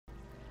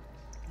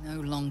No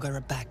longer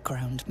a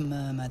background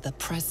murmur. The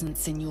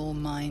presence in your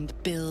mind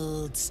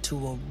builds to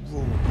a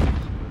roar.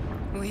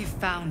 We've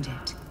found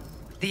it.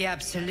 The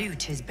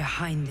Absolute is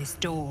behind this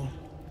door.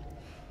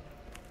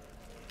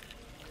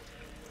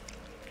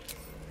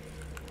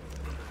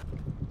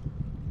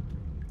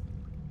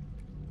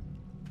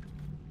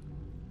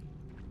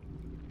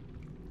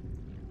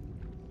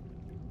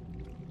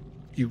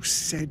 You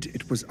said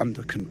it was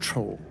under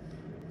control.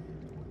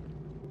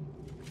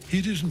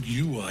 It isn't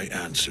you I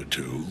answer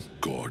to,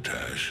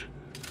 Gortash.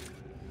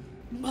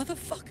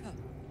 Motherfucker!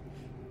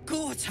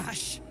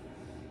 Gortash!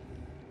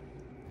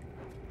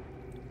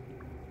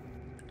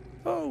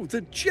 Oh,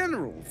 the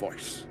general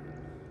voice.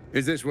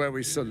 Is this where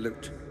we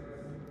salute?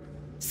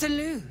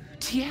 Salute,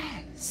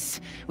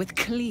 yes. With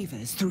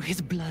cleavers through his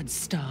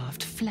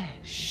blood-starved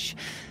flesh.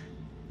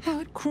 How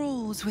it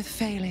crawls with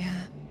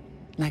failure.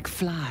 Like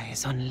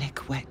flies on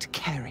lick-wet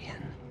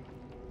carrion.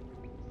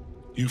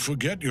 You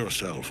forget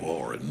yourself,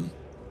 Orin.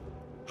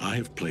 I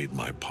have played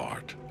my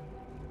part.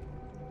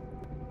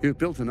 You've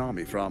built an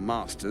army for our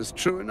masters,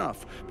 true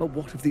enough. But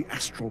what of the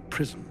astral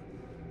prism?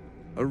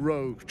 A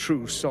rogue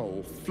true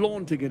soul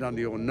flaunting it under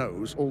your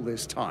nose all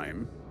this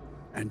time,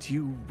 and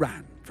you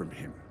ran from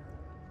him.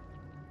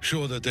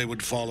 Sure that they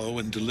would follow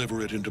and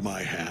deliver it into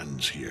my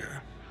hands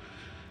here.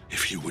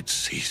 If you would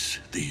cease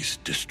these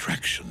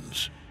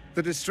distractions.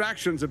 The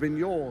distractions have been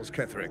yours,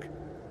 Ketherick.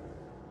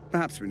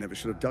 Perhaps we never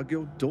should have dug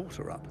your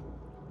daughter up.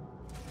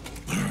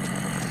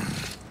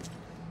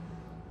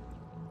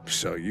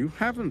 So you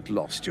haven't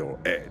lost your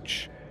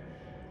edge.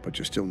 But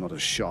you're still not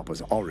as sharp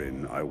as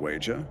Orin, I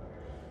wager.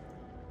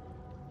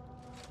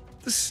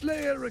 The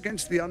Slayer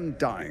against the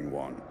Undying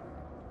One.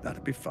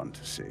 That'd be fun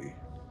to see.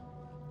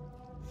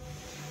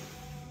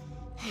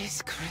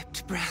 His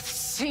crypt breath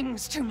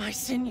sings to my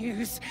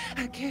sinews.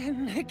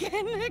 Again,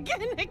 again,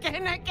 again,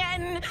 again,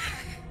 again.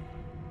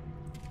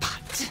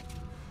 But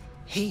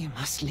he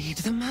must lead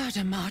the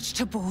murder march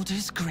to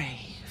Baldur's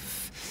grave.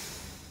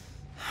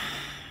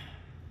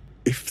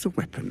 If the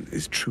weapon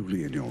is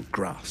truly in your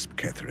grasp,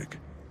 Ketherick,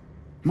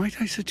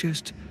 might I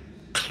suggest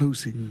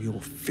closing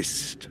your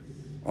fist?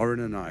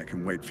 Orin and I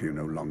can wait for you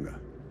no longer.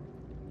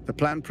 The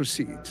plan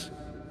proceeds.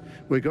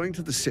 We're going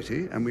to the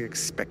city, and we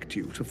expect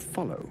you to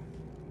follow.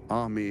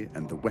 Army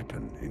and the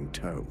weapon in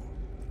tow.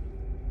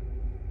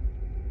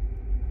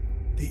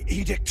 The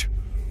Edict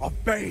of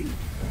Bane!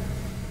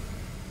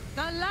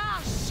 The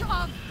Lash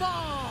of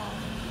Ball!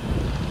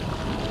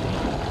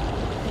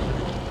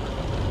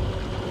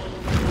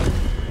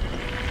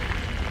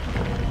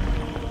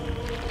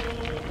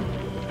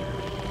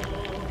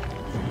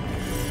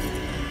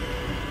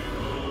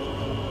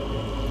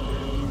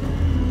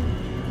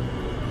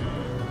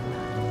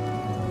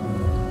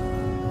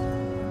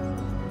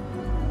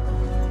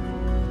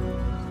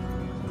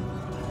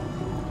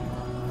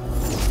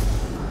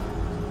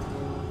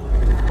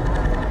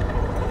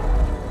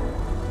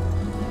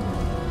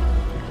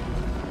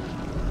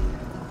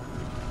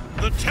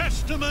 The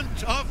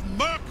Testament of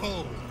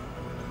Merkel!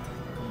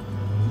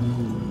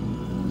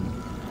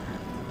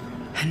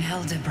 An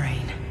elder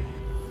brain.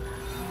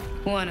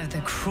 One of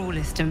the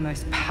cruelest and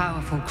most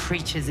powerful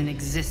creatures in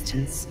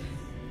existence.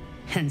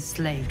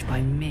 Enslaved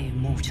by mere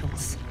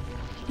mortals.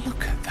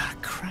 Look at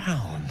that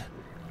crown.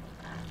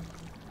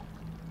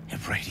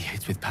 It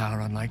radiates with power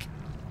unlike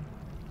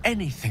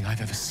anything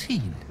I've ever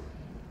seen.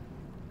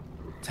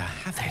 To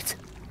have it.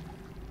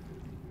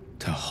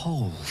 To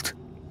hold.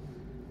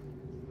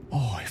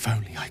 Oh, if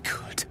only I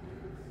could.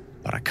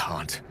 But I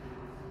can't.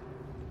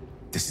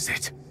 This is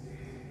it.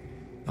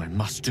 I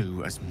must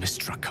do as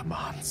Mystra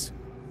commands.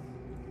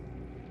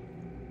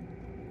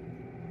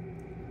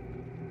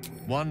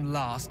 One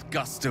last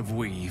gust of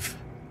weave.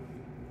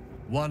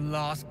 One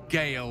last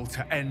gale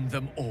to end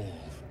them all.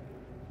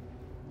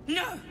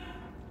 No!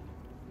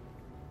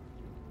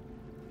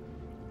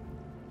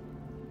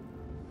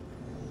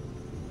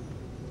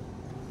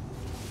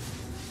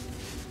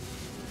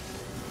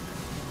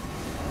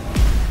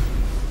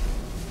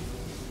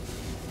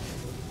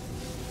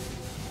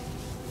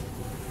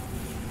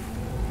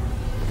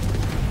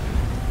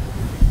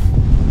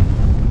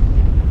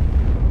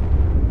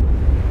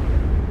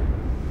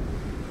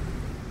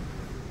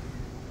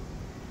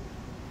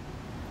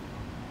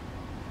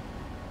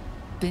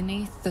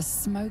 Beneath the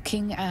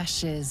smoking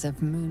ashes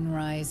of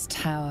Moonrise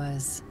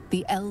Towers,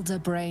 the Elder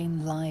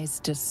Brain lies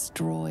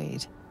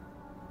destroyed.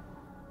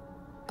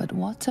 But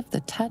what of the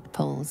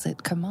tadpoles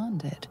it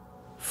commanded?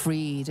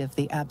 Freed of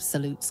the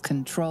Absolute's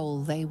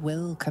control, they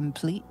will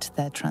complete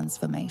their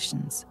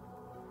transformations.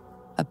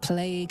 A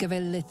plague of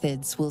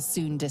illithids will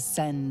soon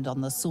descend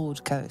on the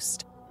Sword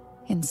Coast,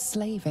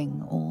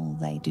 enslaving all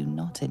they do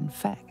not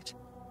infect.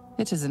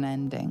 It is an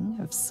ending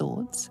of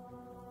sorts,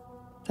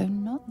 though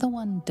not the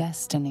one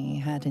destiny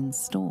had in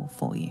store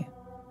for you.